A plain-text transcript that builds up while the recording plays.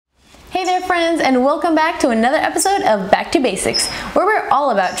Hey there friends, and welcome back to another episode of Back to Basics, where we're all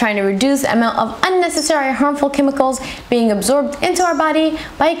about trying to reduce the amount of unnecessary harmful chemicals being absorbed into our body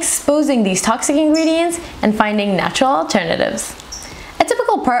by exposing these toxic ingredients and finding natural alternatives. A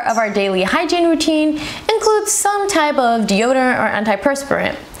typical part of our daily hygiene routine includes some type of deodorant or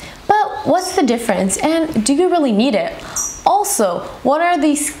antiperspirant. But what's the difference, and do you really need it? Also, what are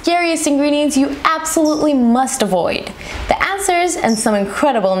the scariest ingredients you absolutely must avoid? The answers and some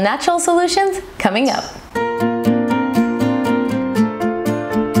incredible natural solutions coming up.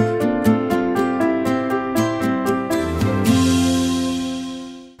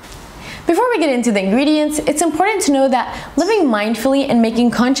 Before we get into the ingredients, it's important to know that living mindfully and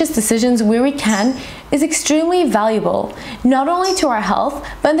making conscious decisions where we can is extremely valuable, not only to our health,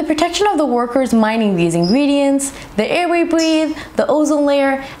 but in the protection of the workers mining these ingredients, the air we breathe, the ozone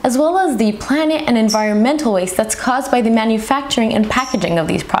layer, as well as the planet and environmental waste that's caused by the manufacturing and packaging of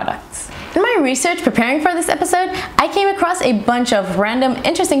these products. In my research preparing for this episode, I came across a bunch of random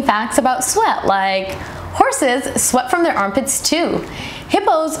interesting facts about sweat, like horses sweat from their armpits too.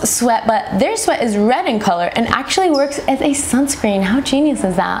 Hippos sweat, but their sweat is red in color and actually works as a sunscreen. How genius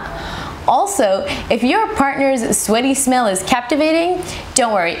is that? Also, if your partner's sweaty smell is captivating,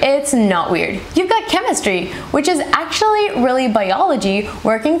 don't worry, it's not weird. You've got chemistry, which is actually really biology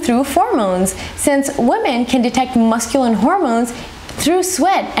working through pheromones, since women can detect masculine hormones through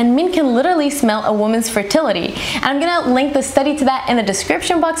sweat, and men can literally smell a woman's fertility. And I'm gonna link the study to that in the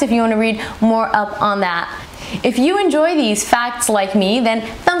description box if you want to read more up on that. If you enjoy these facts like me, then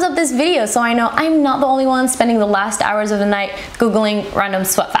thumbs up this video so I know I'm not the only one spending the last hours of the night Googling random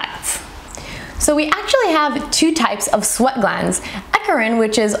sweat facts. So we actually have two types of sweat glands. Eccrine,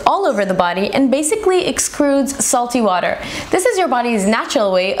 which is all over the body and basically excretes salty water. This is your body's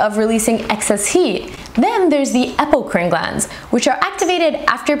natural way of releasing excess heat. Then there's the apocrine glands, which are activated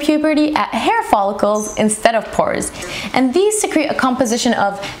after puberty at hair follicles instead of pores. And these secrete a composition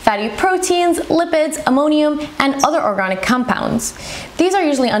of fatty proteins, lipids, ammonium, and other organic compounds. These are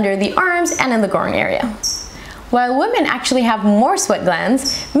usually under the arms and in the groin area. While women actually have more sweat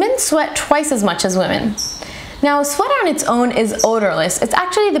glands, men sweat twice as much as women. Now, sweat on its own is odorless. It's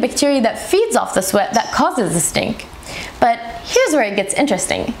actually the bacteria that feeds off the sweat that causes the stink. But here's where it gets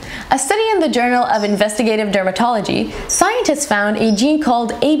interesting. A study in the Journal of Investigative Dermatology, scientists found a gene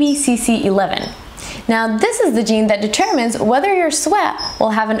called ABCC11. Now, this is the gene that determines whether your sweat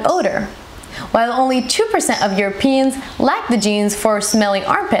will have an odor. While only 2% of Europeans lack the genes for smelly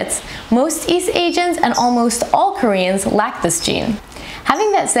armpits, most East Asians and almost all Koreans lack this gene.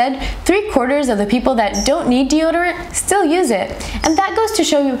 Having that said, 3/4 of the people that don't need deodorant still use it, and that goes to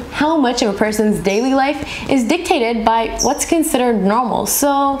show you how much of a person's daily life is dictated by what's considered normal.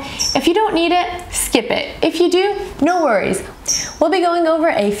 So if you don't need it, skip it. If you do, no worries. We'll be going over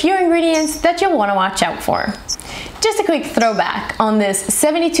a few ingredients that you'll want to watch out for. Just a quick throwback on this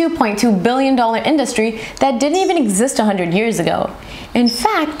 $72.2 billion industry that didn't even exist 100 years ago. In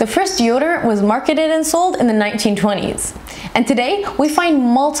fact, the first deodorant was marketed and sold in the 1920s. And today, we find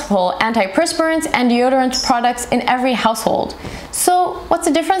multiple antiperspirants and deodorant products in every household. So, what's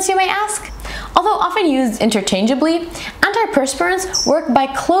the difference, you may ask? Although often used interchangeably, antiperspirants work by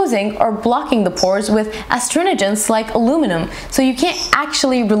closing or blocking the pores with astringents like aluminum, so you can't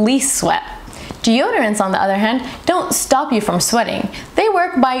actually release sweat. Deodorants, on the other hand, don't stop you from sweating. They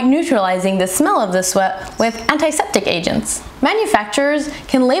work by neutralizing the smell of the sweat with antiseptic agents. Manufacturers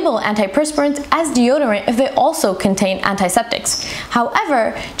can label antiperspirants as deodorant if they also contain antiseptics.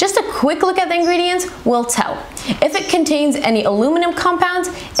 However, just a quick look at the ingredients will tell. If it contains any aluminum compounds,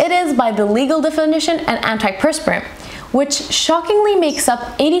 it is by the legal definition an antiperspirant, which shockingly makes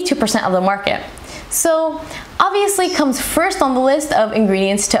up 82% of the market. So, obviously comes first on the list of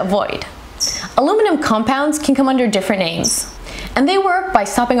ingredients to avoid. Aluminum compounds can come under different names, and they work by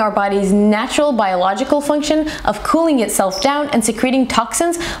stopping our body's natural biological function of cooling itself down and secreting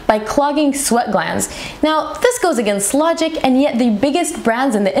toxins by clogging sweat glands. Now, this goes against logic, and yet the biggest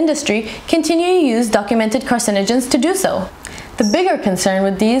brands in the industry continue to use documented carcinogens to do so. The bigger concern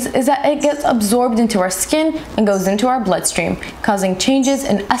with these is that it gets absorbed into our skin and goes into our bloodstream, causing changes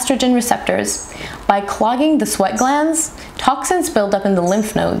in estrogen receptors. By clogging the sweat glands, toxins build up in the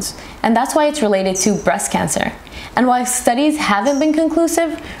lymph nodes, and that's why it's related to breast cancer. And while studies haven't been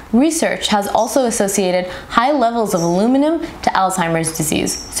conclusive, research has also associated high levels of aluminum to Alzheimer's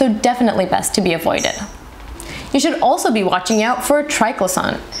disease, so definitely best to be avoided. You should also be watching out for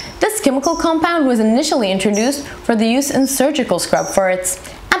triclosan. This chemical compound was initially introduced for the use in surgical scrub for its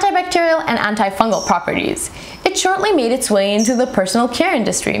antibacterial antibacterial and antifungal properties. It shortly made its way into the personal care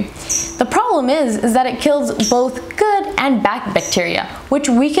industry. The problem is that it kills both good and bad bacteria, which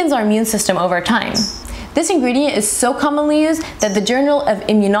weakens our immune system over time. This ingredient is so commonly used that the Journal of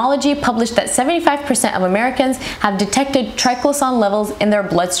Immunology published that 75% of Americans have detected triclosan levels in their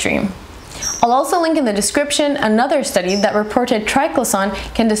bloodstream. I'll also link in the description another study that reported triclosan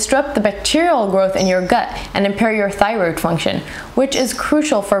can disrupt the bacterial growth in your gut and impair your thyroid function, which is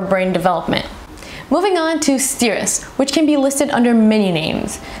crucial for brain development. Moving on to styrus, which can be listed under many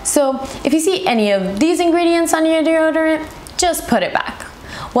names. So if you see any of these ingredients on your deodorant, just put it back.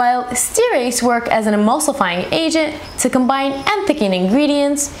 While styrase work as an emulsifying agent to combine and thicken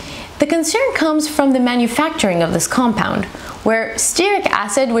ingredients, the concern comes from the manufacturing of this compound, where stearic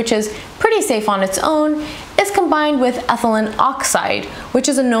acid, which is pretty safe on its own, is combined with ethylene oxide, which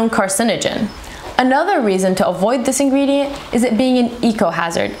is a known carcinogen. Another reason to avoid this ingredient is it being an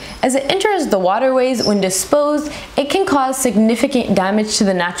ecohazard. As it enters the waterways when disposed, it can cause significant damage to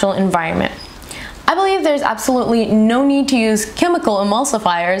the natural environment. I believe there's absolutely no need to use chemical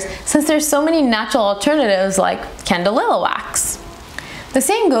emulsifiers since there's so many natural alternatives like candelilla wax. The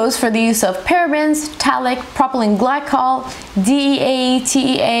same goes for the use of parabens, phthalic, propylene glycol, DEA,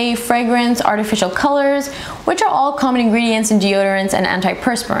 TEA, fragrance, artificial colors, which are all common ingredients in deodorants and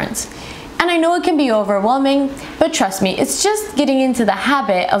antiperspirants. And I know it can be overwhelming, but trust me, it's just getting into the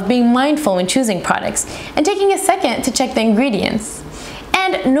habit of being mindful when choosing products and taking a second to check the ingredients.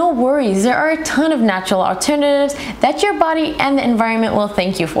 And no worries, there are a ton of natural alternatives that your body and the environment will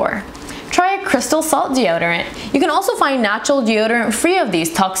thank you for. Try a crystal salt deodorant. You can also find natural deodorant free of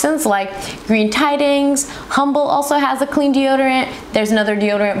these toxins like Green Tidings. Humble also has a clean deodorant. There's another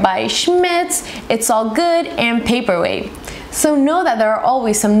deodorant by Schmitz, It's All Good, and Paperweight. So know that there are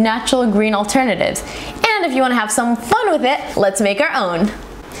always some natural green alternatives. And if you want to have some fun with it, let's make our own.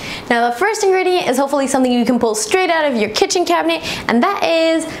 Now the first ingredient is hopefully something you can pull straight out of your kitchen cabinet, and that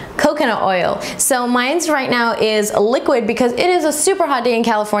is coconut oil. So mine's right now is liquid because it is a super hot day in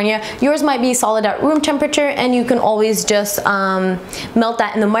California. Yours might be solid at room temperature, and you can always just melt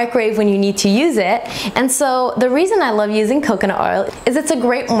that in the microwave when you need to use it. And so the reason I love using coconut oil is it's a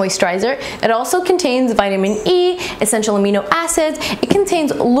great moisturizer. It also contains vitamin E, essential amino acids. It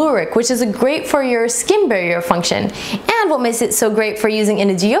contains lauric, which is great for your skin barrier function. And what makes it so great for using in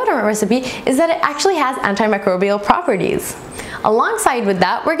a deodorant recipe is that it actually has antimicrobial properties. Alongside with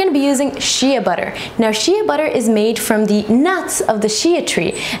that, we're going to be using shea butter. Now shea butter is made from the nuts of the shea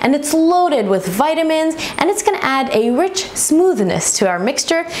tree, and it's loaded with vitamins, and it's going to add a rich smoothness to our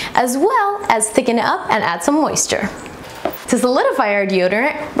mixture as well as thicken it up and add some moisture. To solidify our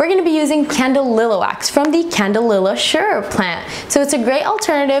deodorant, we're going to be using candelilla wax from the Candelilla shrub plant. So it's a great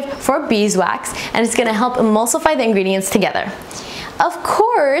alternative for beeswax, and it's going to help emulsify the ingredients together. Of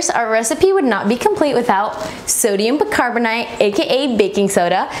course, our recipe would not be complete without sodium bicarbonate, aka baking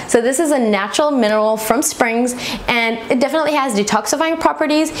soda. So this is a natural mineral from springs, and it definitely has detoxifying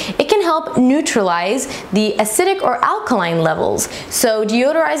properties. It can help neutralize the acidic or alkaline levels. So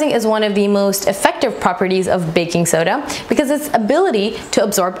deodorizing is one of the most effective properties of baking soda because its ability to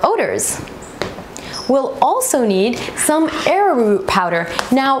absorb odors. We'll also need some arrowroot powder.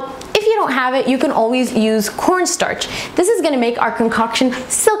 Now, if you don't have it, you can always use cornstarch. This is going to make our concoction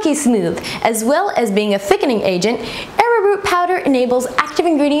silky smooth. As well as being a thickening agent, arrowroot powder enables active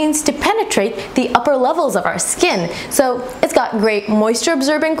ingredients to penetrate the upper levels of our skin. So it's got great moisture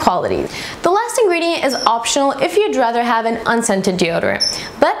absorbing qualities. The last ingredient is optional if you'd rather have an unscented deodorant,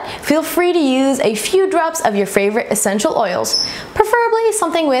 but feel free to use a few drops of your favorite essential oils, preferably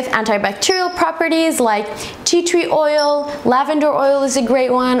something with antibacterial properties like tea tree oil. Lavender oil is a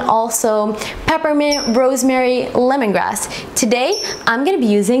great one, also peppermint, rosemary, lemongrass. Today I'm going to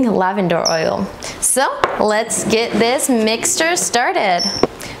be using lavender oil. So let's get this mixture started.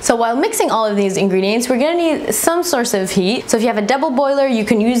 So while mixing all of these ingredients, we're going to need some source of heat. So if you have a double boiler, you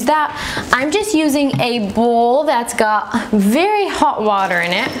can use that. I'm just using a bowl that's got very hot water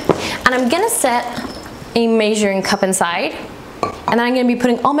in it, and I'm going to set a measuring cup inside, and then I'm going to be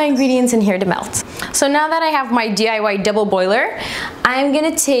putting all my ingredients in here to melt. So now that I have my DIY double boiler, I'm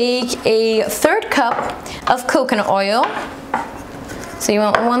going to take a 1/3 cup of coconut oil. So you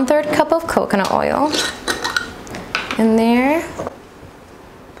want 1/3 cup of coconut oil in there.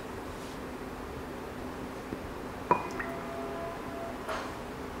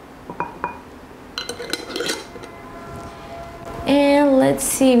 And let's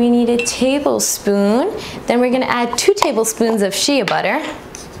see, we need a tablespoon. Then we're going to add 2 tablespoons of shea butter.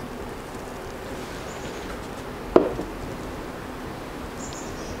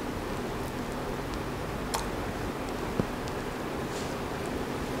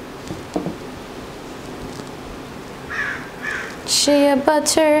 shea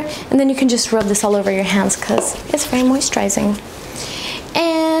butter, and then you can just rub this all over your hands because it's very moisturizing.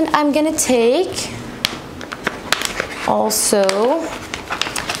 And I'm gonna take also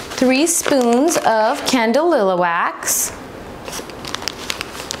 3 spoons of candelilla wax.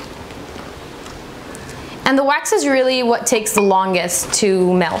 And the wax is really what takes the longest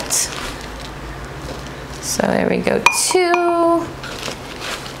to melt. So there we go, 2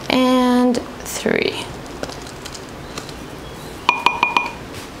 and 3.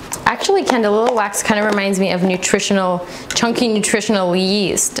 Actually, candelilla wax kind of reminds me of chunky nutritional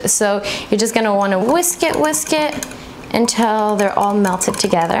yeast. So you're just gonna wanna whisk it until they're all melted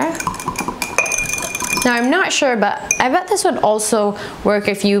together. Now I'm not sure, but I bet this would also work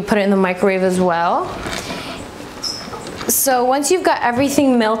if you put it in the microwave as well. So once you've got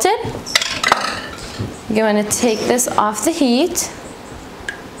everything melted, you're gonna take this off the heat.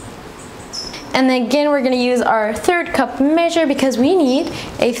 And then again, we're gonna use our 1/3 cup measure because we need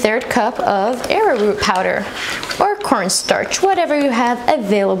a 1/3 cup of arrowroot powder or cornstarch, whatever you have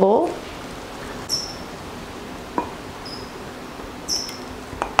available.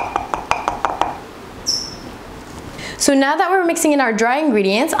 So now that we're mixing in our dry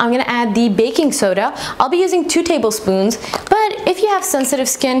ingredients, I'm gonna add the baking soda. I'll be using 2 tablespoons, but if you have sensitive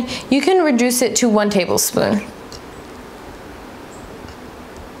skin, you can reduce it to 1 tablespoon.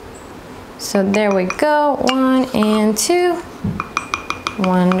 So there we go, 1 and 2.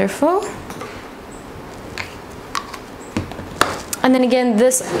 Wonderful. And then again,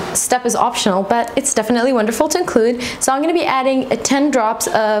 this step is optional, but it's definitely wonderful to include. So I'm gonna be adding 10 drops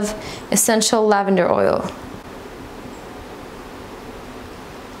of essential lavender oil.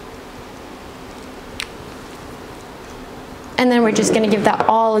 And then we're just gonna give that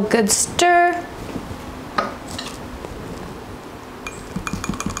all a good stir.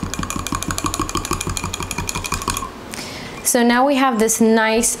 So now we have this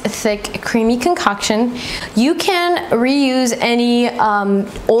nice, thick, creamy concoction. You can reuse any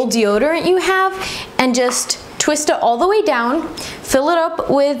old deodorant you have and just twist it all the way down, fill it up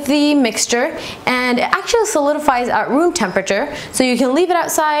with the mixture, and it actually solidifies at room temperature. So you can leave it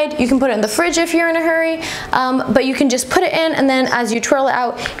outside, you can put it in the fridge if you're in a hurry, but you can just put it in, and then as you twirl it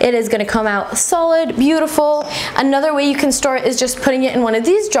out, it is gonna come out solid, beautiful. Another way you can store it is just putting it in one of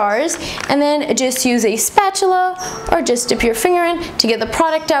these jars, and then just use a spatula or just dip your finger in to get the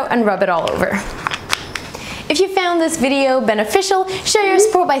product out and rub it all over. If you found this video beneficial, show your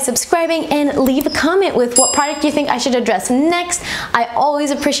support by subscribing and leave a comment with what product you think I should address next. I always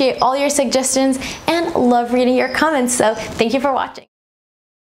appreciate all your suggestions and love reading your comments, so thank you for watching.